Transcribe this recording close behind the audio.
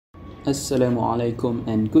Assalamualaikum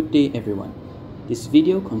and good day everyone. This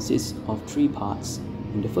video consists of 3 parts.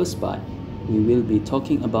 In the first part, we will be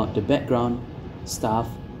talking about the background, staff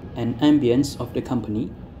and ambience of the company.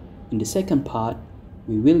 In the second part,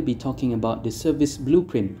 we will be talking about the service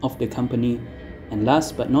blueprint of the company. And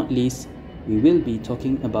last but not least, we will be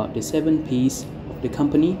talking about the 7 P's of the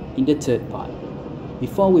company in the third part.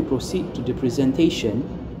 Before we proceed to the presentation,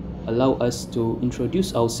 allow us to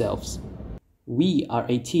introduce ourselves. We are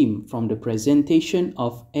a team from the presentation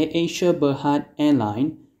of AirAsia Berhad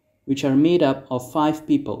Airline, which are made up of 5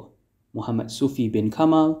 people: Muhammad Sufi bin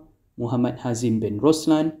Kamal, Muhammad Hazim bin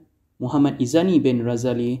Roslan, Muhammad Izani bin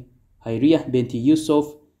Razali, Hairiyah binti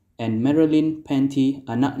Yusuf, and Marilyn Panti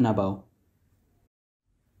Anak Nabau.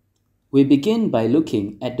 We begin by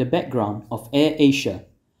looking at the background of AirAsia.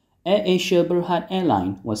 AirAsia Berhad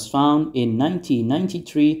Airline was founded in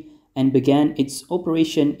 1993 and began its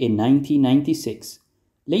operation in 1996.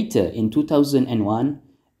 Later in 2001,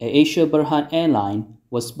 AirAsia Berhad Airline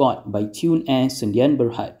was bought by Tune Air Sendian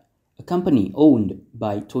Berhad, a company owned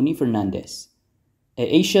by Tony Fernandez.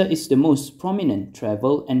 AirAsia is the most prominent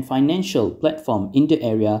travel and financial platform in the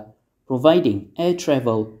area, providing air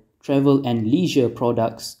travel, travel and leisure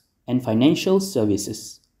products, and financial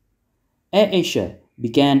services. AirAsia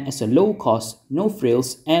began as a low-cost,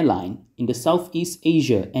 no-frills airline in the Southeast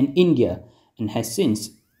Asia and India and has since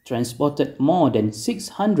transported more than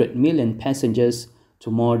 600 million passengers to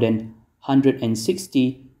more than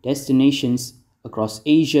 160 destinations across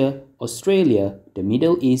Asia, Australia, the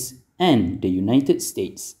Middle East, and the United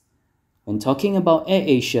States. When talking about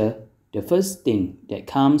AirAsia, the first thing that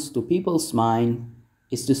comes to people's mind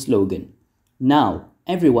is the slogan, "Now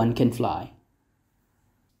everyone can fly."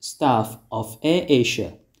 Staff of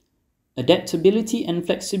AirAsia. Adaptability and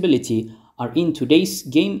flexibility are in today's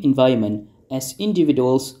game environment as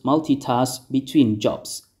individuals multitask between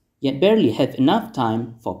jobs, yet barely have enough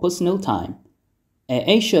time for personal time.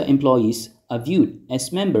 AirAsia employees are viewed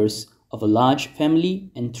as members of a large family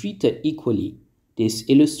and treated equally. This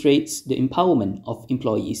illustrates the empowerment of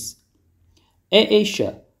employees.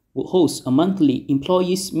 AirAsia will host a monthly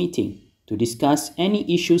employees meeting to discuss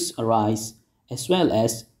any issues arise, as well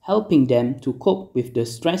as helping them to cope with the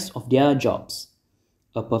stress of their jobs.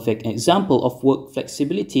 A perfect example of work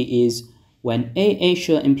flexibility is when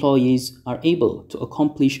AirAsia employees are able to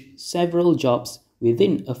accomplish several jobs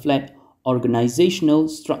within a flat organizational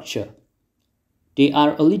structure. They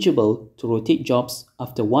are eligible to rotate jobs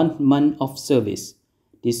after 1 month of service.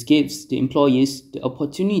 This gives the employees the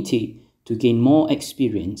opportunity to gain more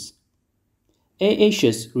experience.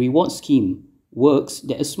 AirAsia's reward scheme works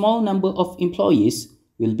that a small number of employees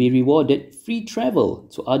will be rewarded free travel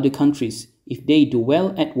to other countries if they do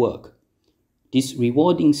well at work. This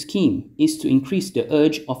rewarding scheme is to increase the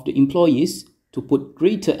urge of the employees to put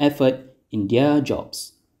greater effort in their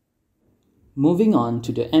jobs. Moving on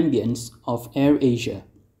to the ambience of AirAsia.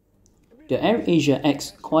 The AirAsia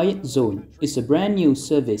X Quiet Zone is a brand new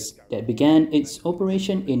service that began its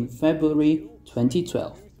operation in February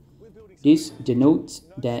 2012. This denotes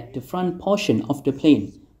that the front portion of the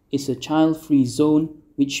plane is a child-free zone,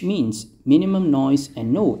 which means minimum noise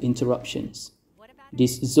and no interruptions.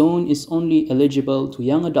 This zone is only eligible to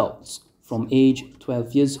young adults from age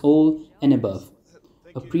 12 years old and above.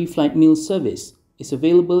 A pre-flight meal service is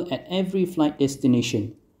available at every flight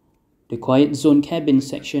destination. The Quiet Zone cabin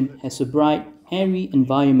section has a bright, airy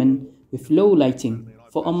environment with low lighting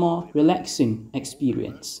for a more relaxing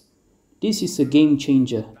experience. This is a game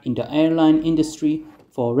changer in the airline industry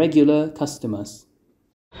for regular customers.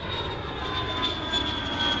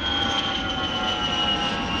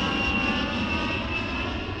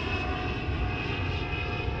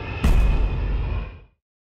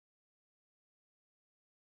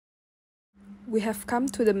 We have come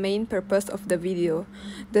to the main purpose of the video.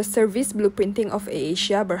 The service blueprinting of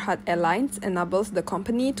AirAsia Berhad Airlines enables the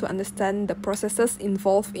company to understand the processes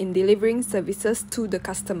involved in delivering services to the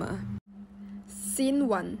customer. Scene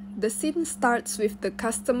 1. The scene starts with the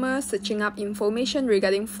customer searching up information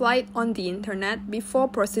regarding flight on the internet before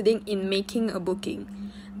proceeding in making a booking.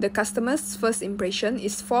 The customer's first impression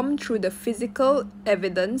is formed through the physical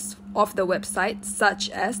evidence of the website, such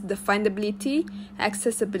as the findability,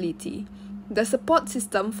 accessibility. The support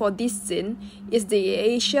system for this scene is the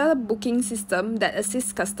AirAsia booking system that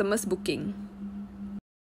assists customers booking.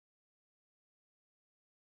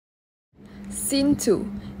 Scene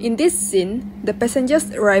 2. In this scene, the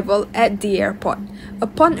passenger's arrival at the airport.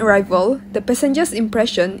 Upon arrival, the passenger's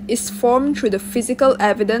impression is formed through the physical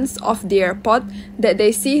evidence of the airport that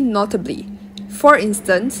they see notably. For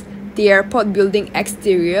instance, the airport building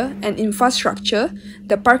exterior and infrastructure,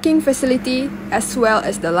 the parking facility, as well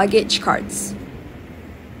as the luggage carts.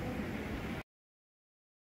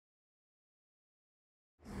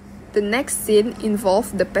 The next scene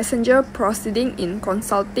involved the passenger proceeding in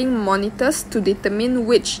consulting monitors to determine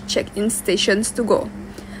which check-in stations to go.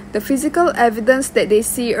 The physical evidence that they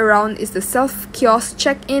see around is the self-kiosk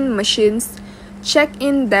check-in machines,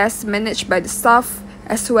 check-in desks managed by the staff,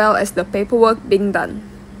 as well as the paperwork being done.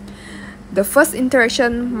 The first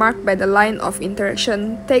interaction, marked by the line of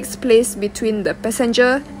interaction, takes place between the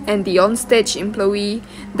passenger and the onstage employee,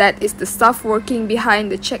 that is the staff working behind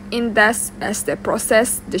the check-in desk as they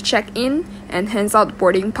process the check-in and hands out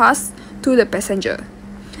boarding pass to the passenger.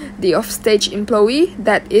 The offstage employee,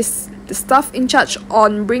 that is the staff in charge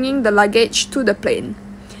on bringing the luggage to the plane.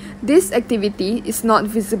 This activity is not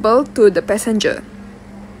visible to the passenger.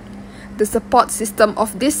 The support system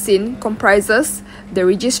of this scene comprises the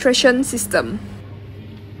registration system.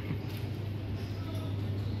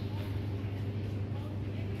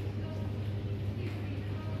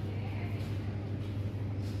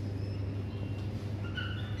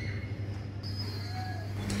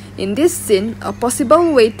 In this scene, a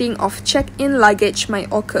possible waiting of check-in luggage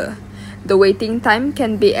might occur. The waiting time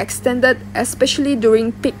can be extended, especially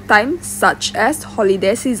during peak times such as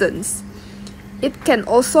holiday seasons. It can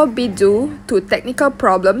also be due to technical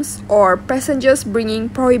problems or passengers bringing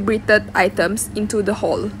prohibited items into the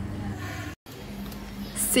hall.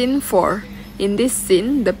 Scene 4. In this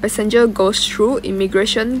scene, the passenger goes through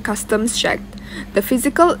immigration customs check. The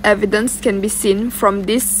physical evidence can be seen from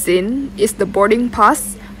this scene is the boarding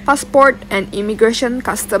pass, passport, and immigration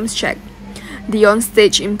customs check. The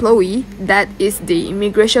onstage employee, that is the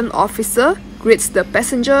immigration officer, greets the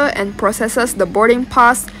passenger and processes the boarding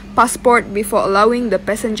pass, passport before allowing the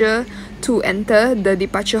passenger to enter the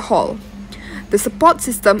departure hall. The support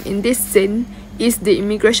system in this scene is the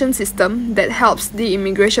immigration system that helps the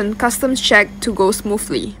immigration customs check to go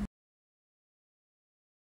smoothly.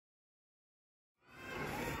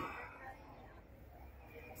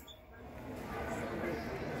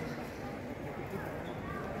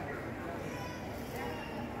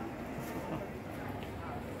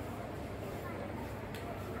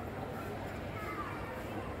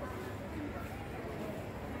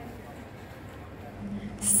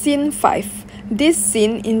 Scene 5. This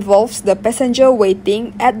scene involves the passenger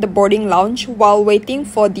waiting at the boarding lounge while waiting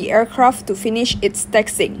for the aircraft to finish its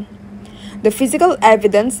taxiing. The physical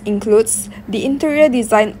evidence includes the interior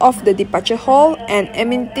design of the departure hall and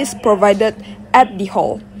amenities provided at the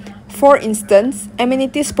hall. For instance,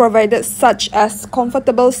 amenities provided such as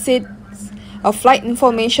comfortable seats, a flight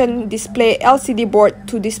information display LCD board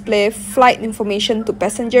to display flight information to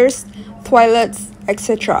passengers, toilets,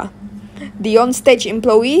 etc. The onstage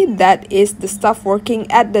employee, that is the staff working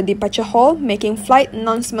at the departure hall, making flight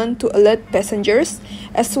announcement to alert passengers,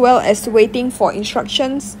 as well as waiting for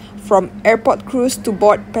instructions from airport crews to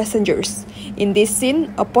board passengers. In this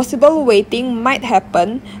scene, a possible waiting might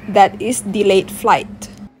happen, that is delayed flight.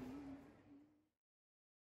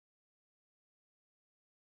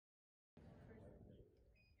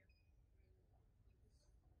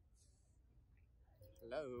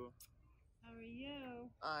 Hello. How are you?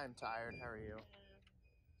 I'm tired. How are you?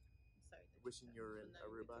 Sorry. Wishing you were in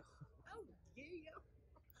Aruba. Oh, yeah.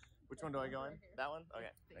 Which one do I go in? That one?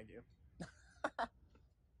 Okay. Thank you.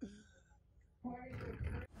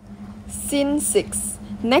 Scene 6.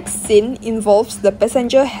 Next scene involves the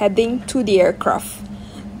passenger heading to the aircraft.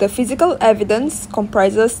 The physical evidence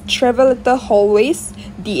comprises travelator hallways,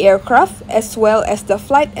 the aircraft, as well as the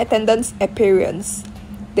flight attendant's appearance.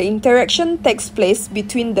 The interaction takes place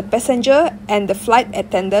between the passenger and the flight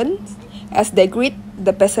attendant as they greet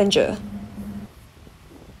the passenger.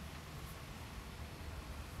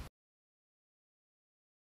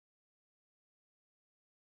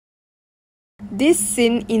 This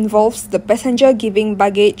scene involves the passenger giving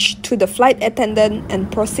baggage to the flight attendant and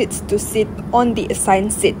proceeds to sit on the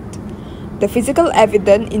assigned seat. The physical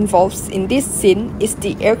evidence involved in this scene is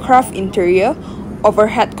the aircraft interior,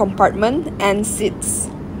 overhead compartment, and seats.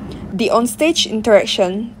 The onstage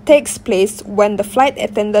interaction takes place when the flight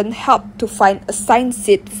attendant helps to find a assigned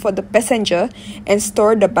seat for the passenger and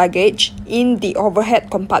store the baggage in the overhead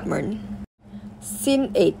compartment. Scene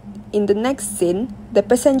 8. In the next scene, the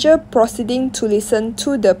passenger proceeding to listen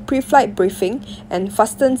to the pre-flight briefing and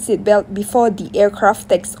fasten seatbelt before the aircraft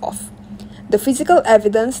takes off. The physical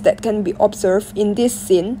evidence that can be observed in this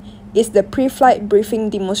scene is the pre-flight briefing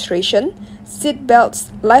demonstration, seat belts,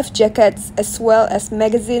 life jackets, as well as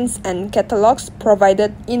magazines and catalogs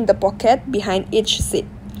provided in the pocket behind each seat.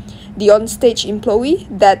 The on-stage employee,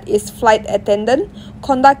 that is flight attendant,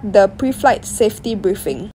 conduct the pre-flight safety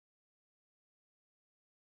briefing.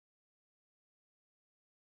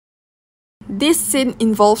 This scene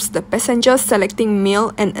involves the passengers selecting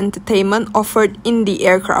meal and entertainment offered in the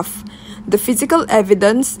aircraft. The physical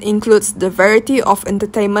evidence includes the variety of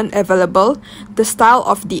entertainment available, the style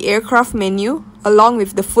of the aircraft menu, along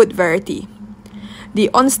with the food variety. The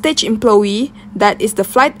on-stage employee, that is the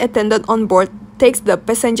flight attendant on board, takes the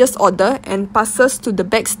passenger's order and passes to the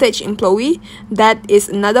backstage employee, that is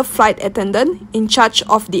another flight attendant in charge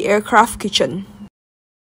of the aircraft kitchen.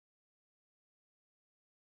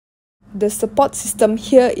 The support system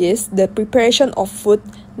here is the preparation of food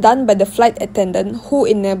done by the flight attendant who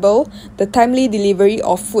enable the timely delivery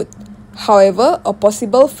of food. However, a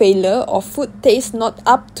possible failure of food taste not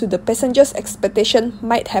up to the passenger's expectation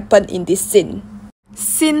might happen in this scene.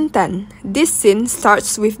 Scene 10. This scene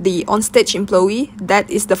starts with the on-stage employee, that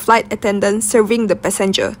is the flight attendant serving the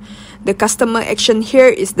passenger. The customer action here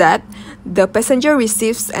is that the passenger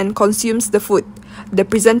receives and consumes the food. The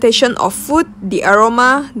presentation of food, the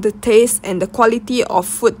aroma, the taste, and the quality of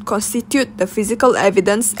food constitute the physical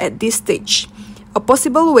evidence at this stage. A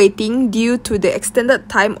possible waiting due to the extended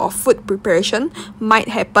time of food preparation might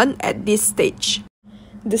happen at this stage.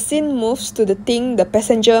 The scene moves to the thing the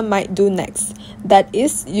passenger might do next, that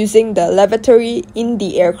is, using the lavatory in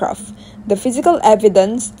the aircraft. The physical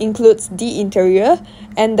evidence includes the interior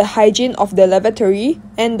and the hygiene of the lavatory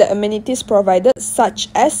and the amenities provided such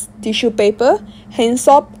as tissue paper, hand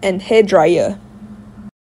soap, and hair dryer.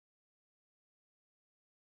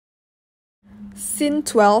 Scene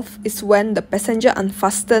 12 is when the passenger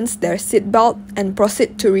unfastens their seatbelt and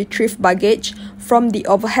proceed to retrieve baggage from the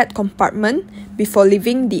overhead compartment before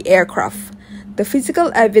leaving the aircraft. The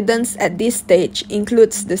physical evidence at this stage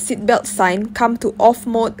includes the seatbelt sign come to off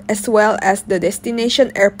mode as well as the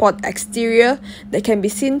destination airport exterior that can be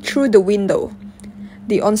seen through the window.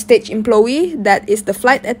 The on-stage employee, that is the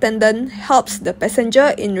flight attendant, helps the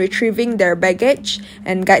passenger in retrieving their baggage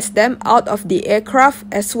and guides them out of the aircraft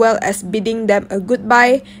as well as bidding them a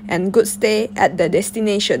goodbye and good stay at the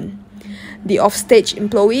destination. The off-stage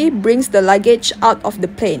employee brings the luggage out of the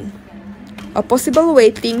plane. A possible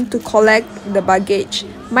waiting to collect the baggage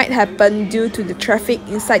might happen due to the traffic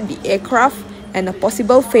inside the aircraft, and a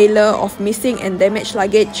possible failure of missing and damaged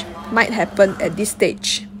luggage might happen at this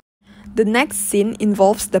stage. The next scene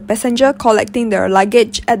involves the passenger collecting their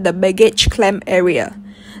luggage at the baggage claim area.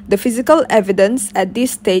 The physical evidence at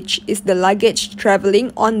this stage is the luggage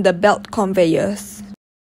traveling on the belt conveyors.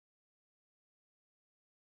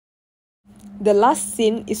 The last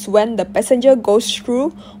scene is when the passenger goes through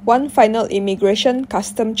one final immigration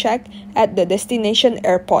custom check at the destination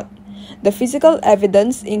airport. The physical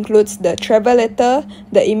evidence includes the travel letter,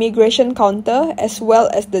 the immigration counter, as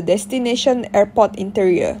well as the destination airport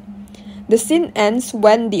interior. The scene ends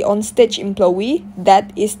when the on-stage employee,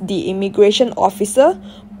 that is the immigration officer,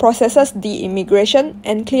 processes the immigration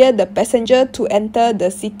and clears the passenger to enter the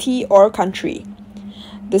city or country.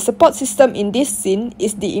 The support system in this scene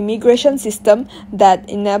is the immigration system that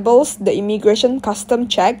enables the immigration custom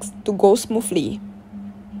checks to go smoothly.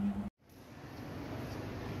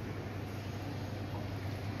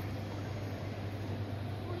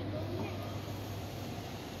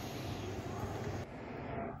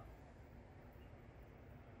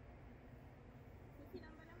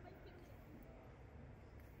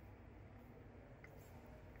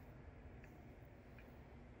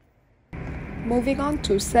 Moving on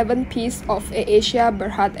to 7 P's of AirAsia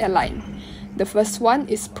Berhad Airline. The first one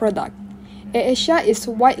is product. AirAsia is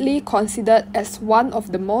widely considered as one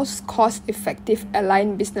of the most cost-effective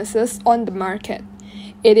airline businesses on the market.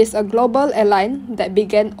 It is a global airline that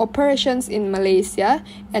began operations in Malaysia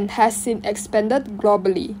and has since expanded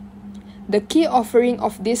globally. The key offering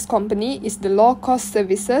of this company is the low-cost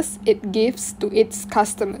services it gives to its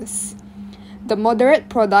customers. The moderate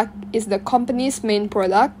product is the company's main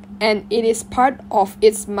product, and it is part of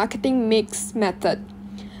its marketing mix method.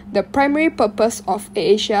 The primary purpose of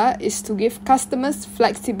AirAsia is to give customers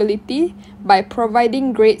flexibility by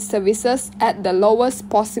providing great services at the lowest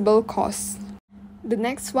possible cost. The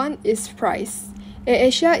next one is price.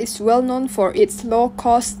 AirAsia is well known for its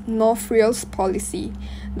low-cost, no-frills policy.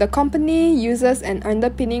 The company uses an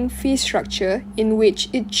underpinning fee structure in which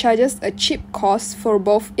it charges a cheap cost for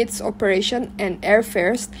both its operation and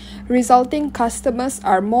airfares, resulting customers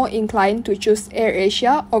are more inclined to choose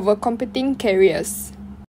AirAsia over competing carriers.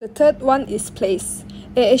 The third one is place.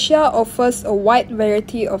 AirAsia offers a wide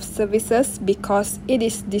variety of services because it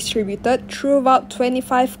is distributed throughout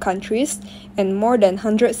 25 countries and more than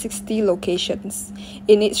 160 locations.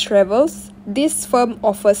 In its travels, This firm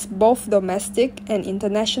offers both domestic and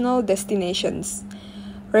international destinations.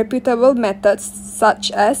 Reputable methods such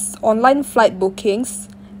as online flight bookings,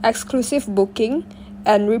 exclusive booking,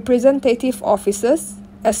 and representative offices,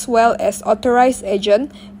 as well as authorized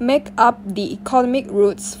agents, make up the economic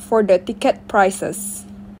routes for the ticket prices.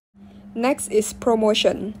 Next is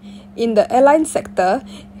promotion. In the airline sector,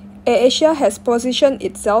 AirAsia has positioned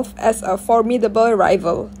itself as a formidable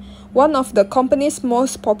rival. One of the company's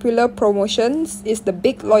most popular promotions is the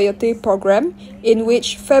Big Loyalty Program, in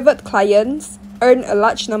which favored clients earn a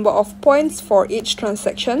large number of points for each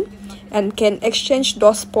transaction and can exchange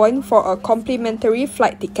those points for a complimentary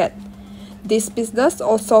flight ticket. This business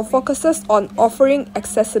also focuses on offering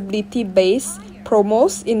accessibility-based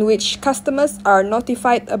promos in which customers are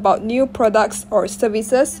notified about new products or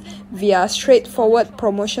services via straightforward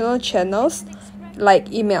promotional channels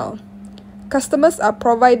like email. Customers are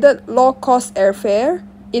provided low-cost airfare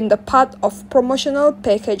in the part of promotional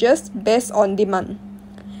packages based on demand.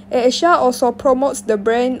 AirAsia also promotes the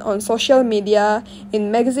brand on social media,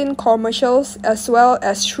 in magazine commercials, as well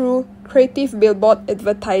as through creative billboard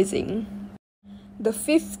advertising. The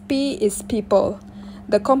fifth P is people.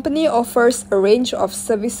 The company offers a range of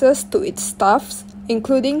services to its staffs,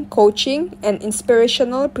 including coaching and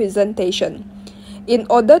inspirational presentation. In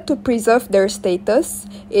order to preserve their status,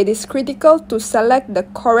 it is critical to select the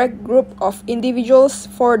correct group of individuals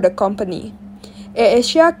for the company.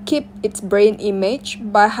 AirAsia keeps its brand image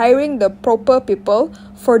by hiring the proper people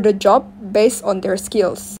for the job based on their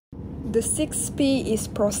skills. The sixth P is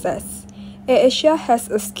process. AirAsia has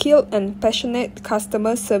a skilled and passionate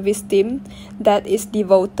customer service team that is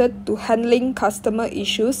devoted to handling customer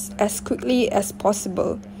issues as quickly as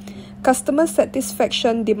possible. Customer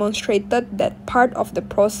satisfaction demonstrated that part of the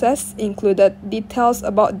process included details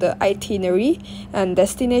about the itinerary and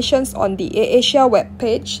destinations on the AirAsia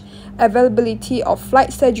webpage, availability of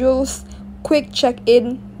flight schedules, quick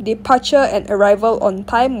check-in, departure and arrival on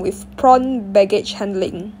time with prompt baggage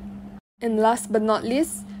handling. And last but not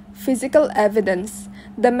least, physical evidence,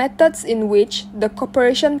 the methods in which the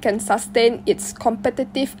corporation can sustain its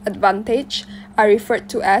competitive advantage are referred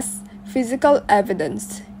to as physical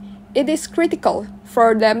evidence. It is critical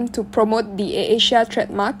for them to promote the AirAsia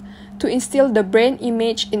trademark to instill the brand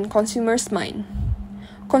image in consumers' mind.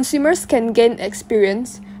 Consumers can gain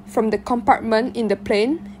experience from the compartment in the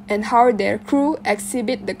plane and how their crew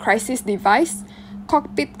exhibit the crisis device,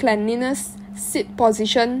 cockpit cleanliness, seat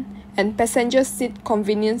position, and passenger seat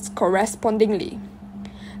convenience correspondingly.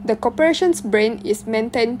 The corporation's brand is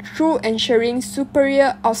maintained through ensuring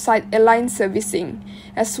superior outside airline servicing,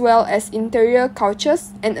 as well as interior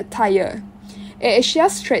couches and attire.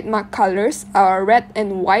 AirAsia's trademark colors are red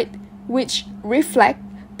and white, which reflect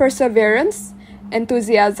perseverance,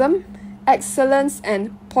 enthusiasm, excellence,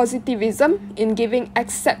 and positivism in giving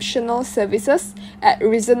exceptional services at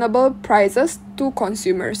reasonable prices to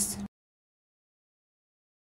consumers.